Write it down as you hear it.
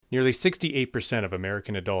Nearly 68% of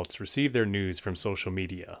American adults receive their news from social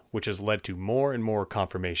media, which has led to more and more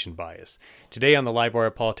confirmation bias. Today on the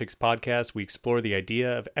Livewire Politics podcast, we explore the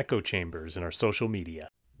idea of echo chambers in our social media.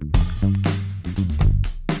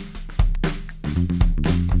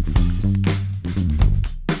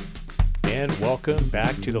 And welcome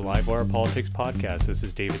back to the Livewire Politics podcast. This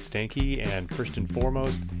is David Stanke, and first and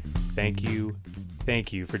foremost, thank you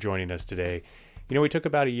for joining us today. You know, we took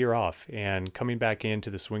about a year off, and coming back into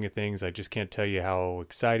the swing of things, I just can't tell you how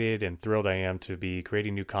excited and thrilled I am to be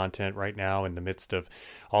creating new content right now in the midst of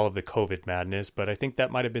all of the COVID madness. But I think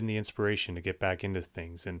that might have been the inspiration to get back into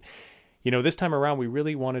things. And, you know, this time around, we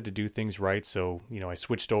really wanted to do things right. So, you know, I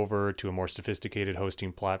switched over to a more sophisticated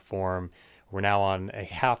hosting platform. We're now on a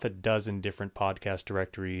half a dozen different podcast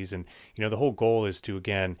directories. And, you know, the whole goal is to,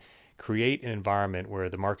 again, create an environment where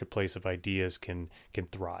the marketplace of ideas can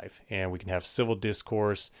thrive, and we can have civil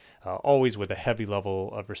discourse, always with a heavy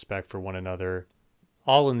level of respect for one another,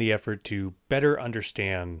 all in the effort to better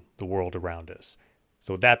understand the world around us.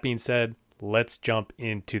 So with that being said, let's jump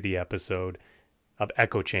into the episode of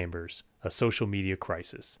Echo Chambers, a social media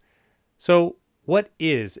crisis. So what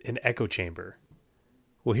is an echo chamber?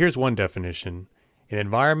 Well, here's one definition. An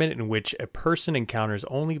environment in which a person encounters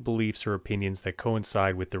only beliefs or opinions that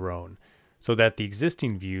coincide with their own, so that the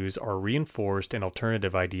existing views are reinforced and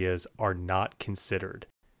alternative ideas are not considered.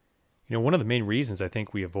 You know, one of the main reasons I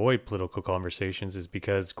think we avoid political conversations is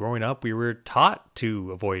because growing up we were taught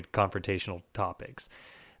to avoid confrontational topics.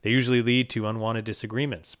 They usually lead to unwanted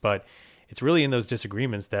disagreements, but it's really in those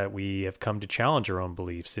disagreements that we have come to challenge our own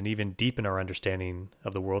beliefs and even deepen our understanding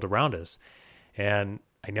of the world around us. And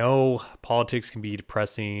I know politics can be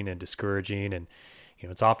depressing and discouraging, and, you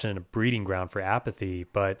know, it's often a breeding ground for apathy,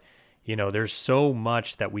 but, you know, there's so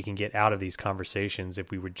much that we can get out of these conversations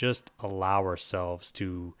if we would just allow ourselves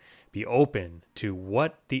to be open to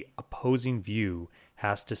what the opposing view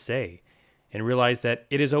has to say and realize that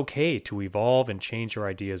it is okay to evolve and change our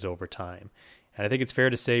ideas over time. And I think it's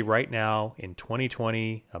fair to say right now in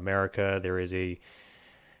 2020 America, there is a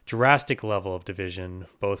drastic level of division,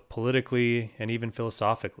 both politically and even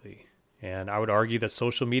philosophically. And I would argue that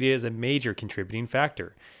social media is a major contributing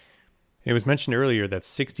factor. It was mentioned earlier that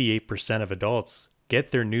 68% of adults get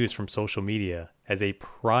their news from social media as a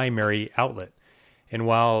primary outlet. And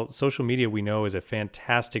while social media we know is a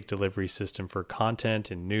fantastic delivery system for content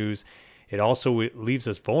and news, it also leaves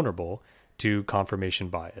us vulnerable to confirmation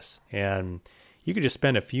bias. And you could just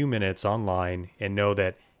spend a few minutes online and know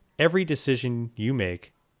that every decision you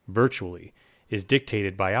make virtually is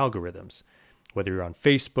dictated by algorithms. Whether you're on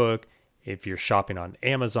Facebook, if you're shopping on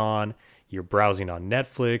Amazon, you're browsing on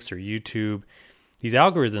Netflix or YouTube, these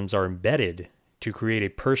algorithms are embedded to create a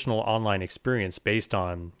personal online experience based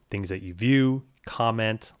on things that you view,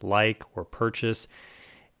 comment, like, or purchase.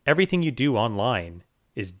 Everything you do online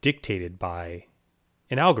is dictated by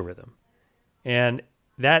an algorithm. And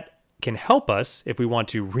that can help us if we want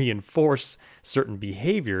to reinforce certain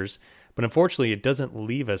behaviors, but unfortunately, it doesn't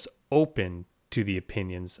leave us open to the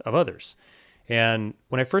opinions of others. And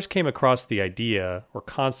when I first came across the idea or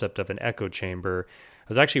concept of an echo chamber, I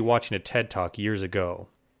was actually watching a TED Talk years ago.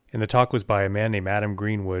 And the talk was by a man named Adam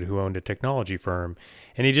Greenwood, who owned a technology firm.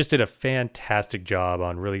 And he just did a fantastic job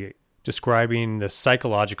on really describing the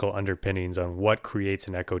psychological underpinnings on what creates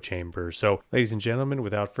an echo chamber. So, ladies and gentlemen,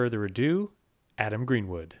 without further ado, Adam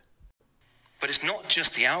Greenwood. But it's not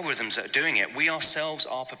just the algorithms that are doing it. We ourselves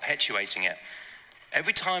are perpetuating it.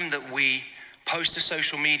 Every time that we post to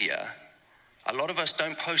social media, a lot of us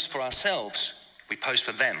don't post for ourselves. We post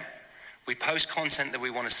for them. We post content that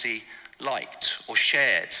we want to see liked or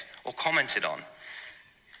shared or commented on.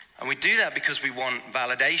 And we do that because we want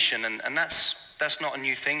validation. And that's not a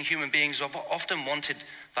new thing. Human beings have often wanted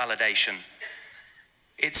validation.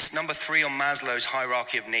 It's number 3 on Maslow's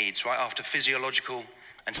hierarchy of needs, right? After physiological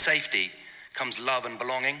and safety comes love and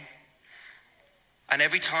belonging. And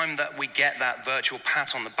every time that we get that virtual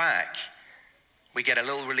pat on the back, we get a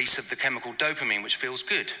little release of the chemical dopamine, which feels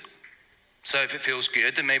good. So if it feels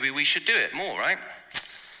good, then maybe we should do it more, right?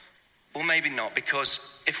 Or maybe not,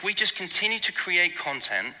 because if we just continue to create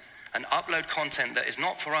content and upload content that is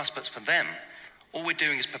not for us but for them, all we're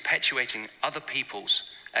doing is perpetuating other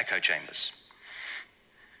people's echo chambers.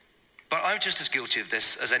 But I'm just as guilty of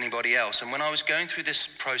this as anybody else. And when I was going through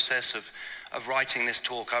this process of writing this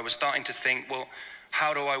talk, I was starting to think, well,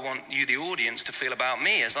 how do I want you, the audience, to feel about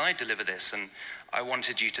me as I deliver this? And I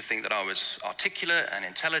wanted you to think that I was articulate and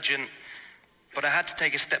intelligent, but I had to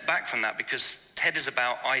take a step back from that because TED is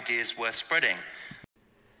about ideas worth spreading.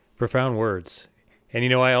 Profound words. And you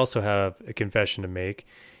know, I also have a confession to make.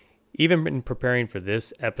 Even in preparing for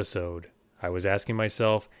this episode, I was asking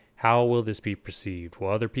myself, how will this be perceived? Will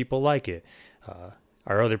other people like it?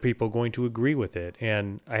 Are other people going to agree with it?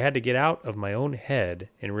 And I had to get out of my own head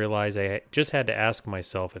and realize I just had to ask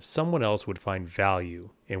myself if someone else would find value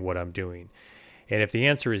in what I'm doing. And if the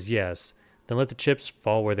answer is yes, then let the chips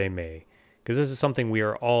fall where they may, because this is something we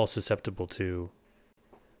are all susceptible to.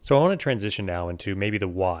 So I want to transition now into maybe the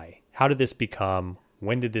why. How did this become?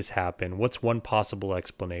 When did this happen? What's one possible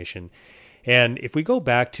explanation? And if we go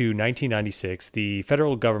back to 1996, the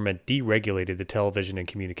federal government deregulated the television and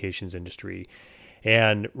communications industry.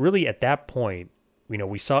 And really at that point,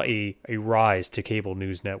 we saw a rise to cable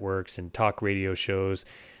news networks and talk radio shows,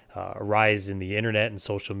 a rise in the internet and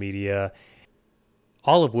social media,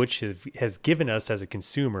 all of which has given us as a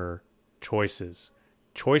consumer choices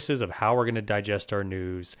of how we're going to digest our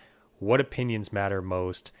news, what opinions matter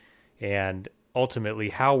most, and ultimately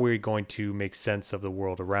how we're going to make sense of the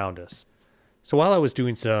world around us. So while I was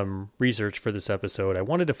doing some research for this episode, I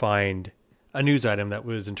wanted to find a news item that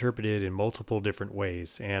was interpreted in multiple different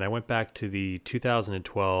ways, and I went back to the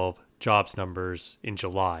 2012 jobs numbers in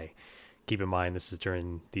July. Keep in mind, this is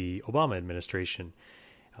during the Obama administration.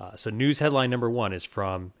 So news headline number 1 is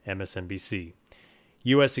from MSNBC.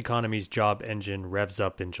 U.S. economy's job engine revs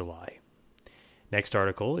up in July. Next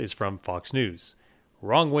article is from Fox News.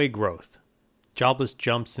 Wrong way growth. Jobless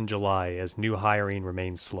jumps in July as new hiring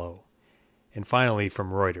remains slow. And finally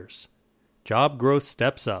from Reuters. Job growth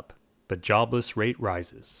steps up, but jobless rate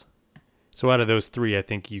rises. So out of those three, I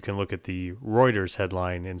think you can look at the Reuters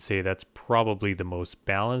headline and say that's probably the most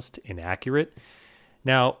balanced and accurate.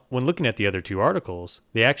 Now, when looking at the other two articles,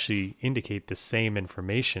 they actually indicate the same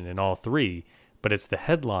information in all three, but it's the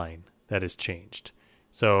headline that has changed.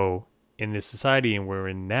 So in this society we're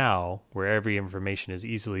in now, where every information is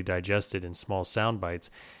easily digested in small sound bites,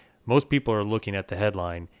 most people are looking at the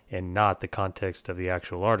headline and not the context of the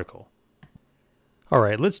actual article. All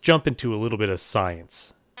right, let's jump into a little bit of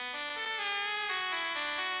science.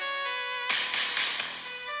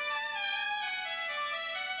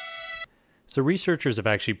 So researchers have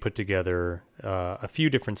actually put together a few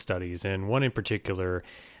different studies, and one in particular,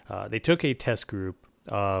 they took a test group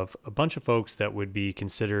of a bunch of folks that would be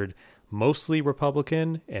considered mostly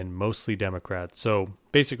Republican and mostly Democrat. So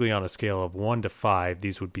basically on a scale of 1 to 5,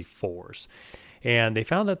 these would be 4s. And they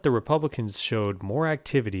found that the Republicans showed more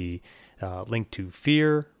activity linked to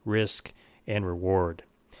fear, risk, and reward.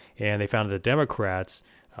 And they found that the Democrats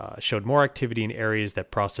showed more activity in areas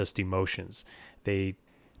that processed emotions. They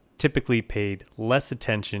typically paid less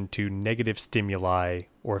attention to negative stimuli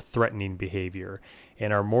or threatening behavior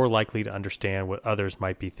and are more likely to understand what others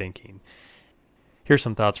might be thinking. Here's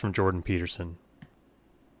some thoughts from Jordan Peterson.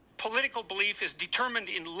 Political belief is determined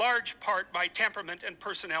in large part by temperament and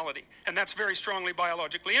personality, and that's very strongly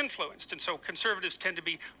biologically influenced. And so conservatives tend to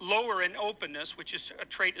be lower in openness, which is a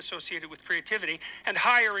trait associated with creativity, and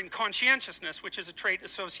higher in conscientiousness, which is a trait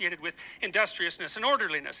associated with industriousness and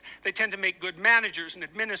orderliness. They tend to make good managers and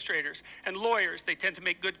administrators and lawyers. They tend to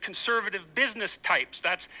make good conservative business types.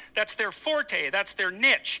 That's their forte, that's their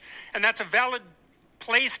niche, and that's a valid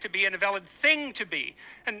place to be and a valid thing to be.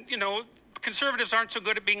 And, conservatives aren't so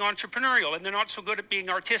good at being entrepreneurial, and they're not so good at being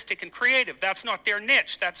artistic and creative. That's not their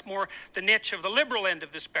niche. That's more the niche of the liberal end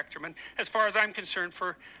of the spectrum. And as far as I'm concerned,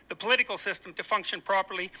 for the political system to function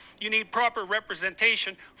properly, you need proper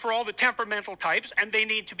representation for all the temperamental types, and they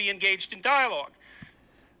need to be engaged in dialogue.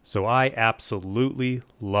 So I absolutely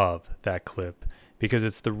love that clip, because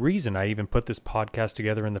it's the reason I even put this podcast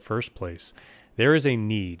together in the first place. There is a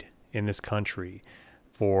need in this country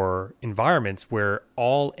for environments where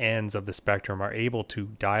all ends of the spectrum are able to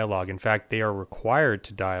dialogue. In fact, they are required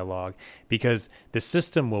to dialogue, because the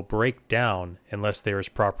system will break down unless there is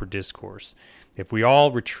proper discourse. If we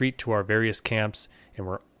all retreat to our various camps and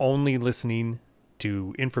we're only listening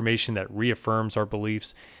to information that reaffirms our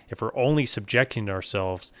beliefs, if we're only subjecting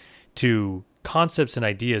ourselves to concepts and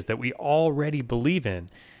ideas that we already believe in,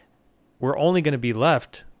 we're only going to be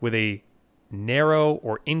left with a narrow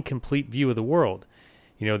or incomplete view of the world.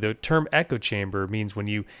 The term echo chamber means when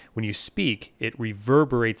you speak, it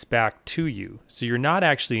reverberates back to you. So you're not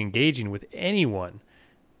actually engaging with anyone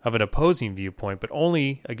of an opposing viewpoint, but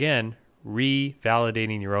only, again,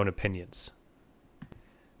 revalidating your own opinions.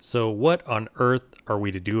 So what on earth are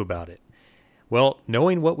we to do about it? Well,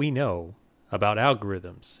 knowing what we know about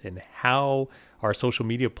algorithms and how our social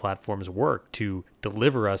media platforms work to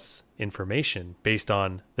deliver us information based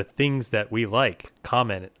on the things that we like,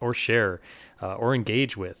 comment, or share, or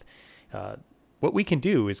engage with. What we can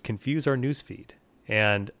do is confuse our newsfeed.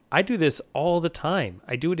 And I do this all the time.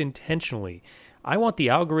 I do it intentionally. I want the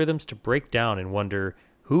algorithms to break down and wonder,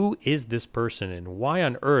 who is this person and why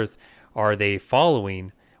on earth Are they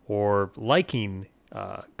following or liking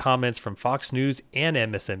comments from Fox News and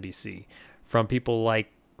MSNBC, from people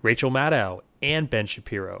like Rachel Maddow and Ben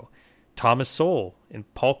Shapiro, Thomas Sowell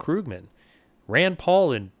and Paul Krugman, Rand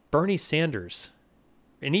Paul and Bernie Sanders,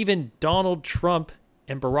 and even Donald Trump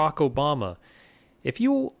and Barack Obama? If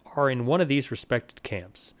you are in one of these respected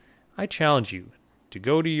camps, I challenge you to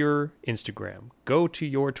go to your Instagram, go to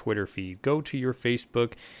your Twitter feed, go to your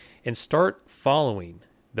Facebook, and start following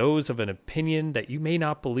those of an opinion that you may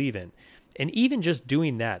not believe in. And even just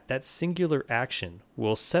doing that singular action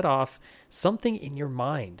will set off something in your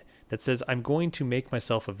mind that says, I'm going to make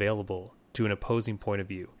myself available to an opposing point of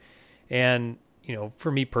view. And,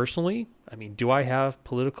 for me personally, do I have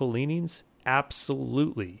political leanings?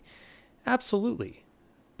 Absolutely. Absolutely.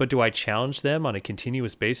 But do I challenge them on a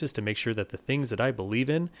continuous basis to make sure that the things that I believe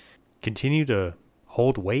in continue to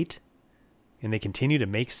hold weight and they continue to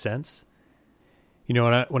make sense?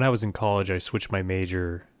 When I was in college, I switched my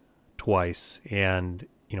major twice, and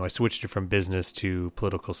I switched it from business to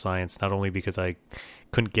political science, not only because I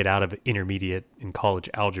couldn't get out of intermediate in college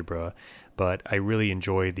algebra, but I really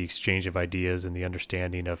enjoyed the exchange of ideas and the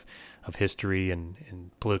understanding of history and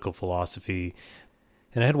political philosophy.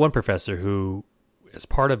 And I had one professor who, as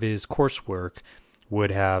part of his coursework,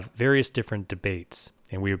 would have various different debates,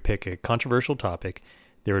 and we would pick a controversial topic.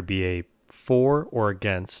 There would be a for or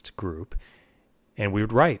against group, and we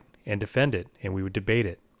would write and defend it, and we would debate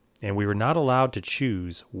it. And we were not allowed to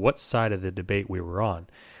choose what side of the debate we were on.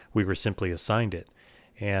 We were simply assigned it.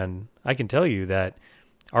 And I can tell you that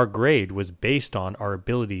our grade was based on our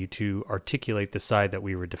ability to articulate the side that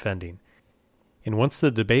we were defending. And once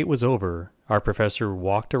the debate was over, our professor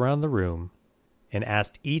walked around the room and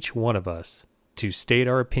asked each one of us to state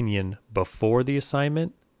our opinion before the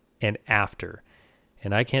assignment and after.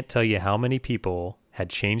 And I can't tell you how many people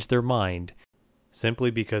had changed their mind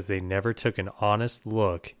simply because they never took an honest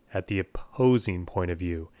look at the opposing point of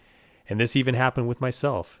view. And this even happened with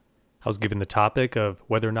myself. I was given the topic of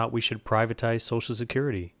whether or not we should privatize Social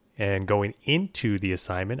Security. And going into the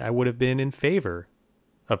assignment, I would have been in favor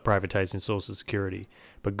of privatizing Social Security.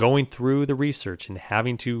 But going through the research and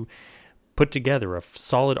having to put together a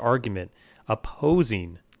solid argument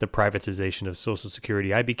opposing the privatization of Social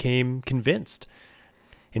Security, I became convinced.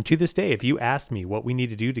 And to this day, if you asked me what we need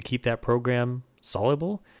to do to keep that program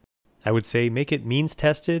soluble, I would say make it means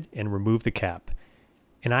tested and remove the cap.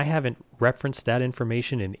 And I haven't referenced that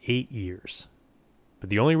information in 8 years. But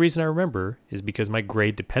the only reason I remember is because my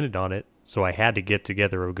grade depended on it, so I had to get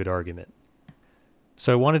together a good argument.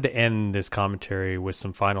 So I wanted to end this commentary with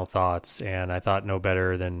some final thoughts, and I thought no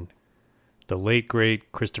better than the late,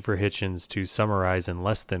 great Christopher Hitchens to summarize in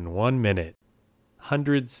less than 1 minute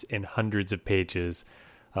hundreds and hundreds of pages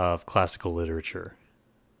of classical literature.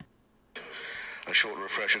 A short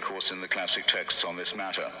refresher course in the classic texts on this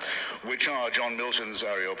matter, which are John Milton's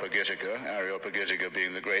Areopagitica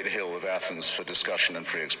being the great hill of Athens for discussion and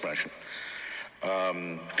free expression,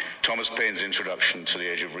 Thomas Paine's Introduction to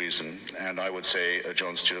the Age of Reason, and I would say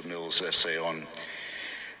John Stuart Mill's essay on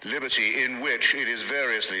liberty, in which it is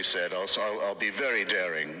variously said, I'll be very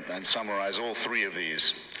daring and summarize all three of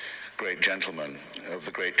these great gentlemen of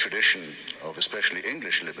the great tradition of especially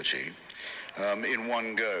English liberty, in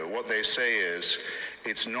one go. What they say is,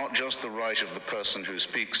 it's not just the right of the person who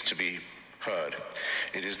speaks to be heard.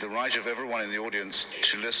 It is the right of everyone in the audience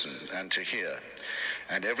to listen and to hear.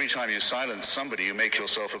 And every time you silence somebody, you make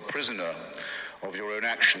yourself a prisoner of your own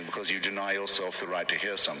action because you deny yourself the right to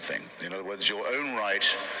hear something. In other words, your own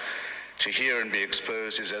right to hear and be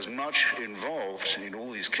exposed is as much involved in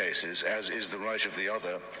all these cases as is the right of the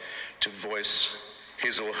other to voice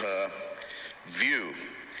his or her view.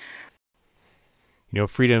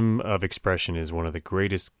 Freedom of expression is one of the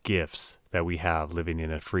greatest gifts that we have living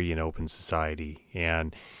in a free and open society.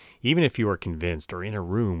 And even if you are convinced or in a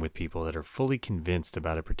room with people that are fully convinced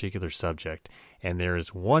about a particular subject, and there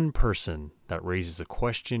is one person that raises a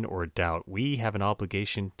question or a doubt, we have an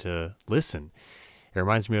obligation to listen. It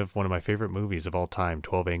reminds me of one of my favorite movies of all time,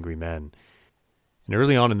 12 Angry Men. And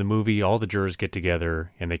early on in the movie, all the jurors get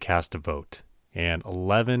together and they cast a vote. And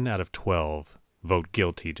 11 out of 12 vote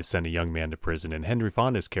guilty to send a young man to prison. And Henry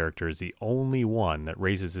Fonda's character is the only one that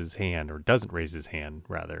raises his hand, or doesn't raise his hand,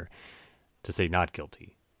 rather, to say not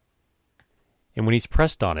guilty. And when he's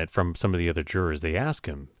pressed on it from some of the other jurors, they ask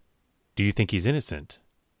him, do you think he's innocent?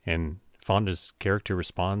 And Fonda's character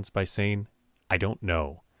responds by saying, I don't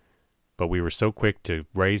know. But we were so quick to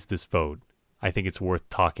raise this vote, I think it's worth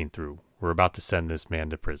talking through. We're about to send this man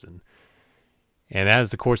to prison. And as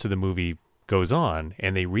the course of the movie goes on,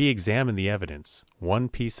 and they re-examine the evidence, one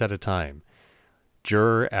piece at a time,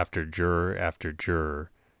 juror after juror after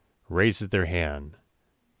juror raises their hand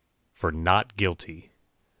for not guilty,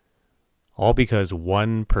 all because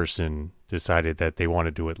one person decided that they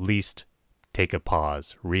wanted to at least take a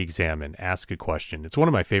pause, re-examine, ask a question. It's one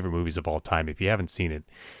of my favorite movies of all time. If you haven't seen it,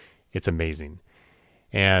 it's amazing.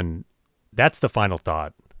 And that's the final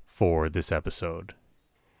thought for this episode.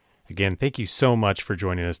 Again, thank you so much for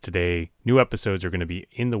joining us today. New episodes are going to be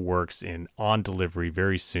in the works and on delivery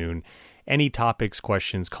very soon. Any topics,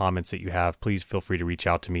 questions, comments that you have, please feel free to reach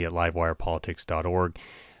out to me at livewirepolitics.org.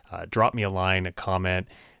 Drop me a line, a comment.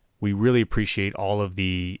 We really appreciate all of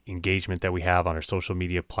the engagement that we have on our social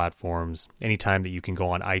media platforms. Anytime that you can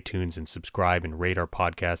go on iTunes and subscribe and rate our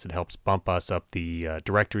podcast, it helps bump us up the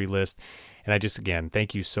directory list. And I just, again,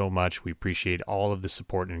 thank you so much. We appreciate all of the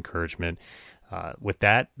support and encouragement. With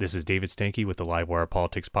that, this is David Stanky with the Livewire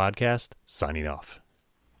Politics Podcast, signing off.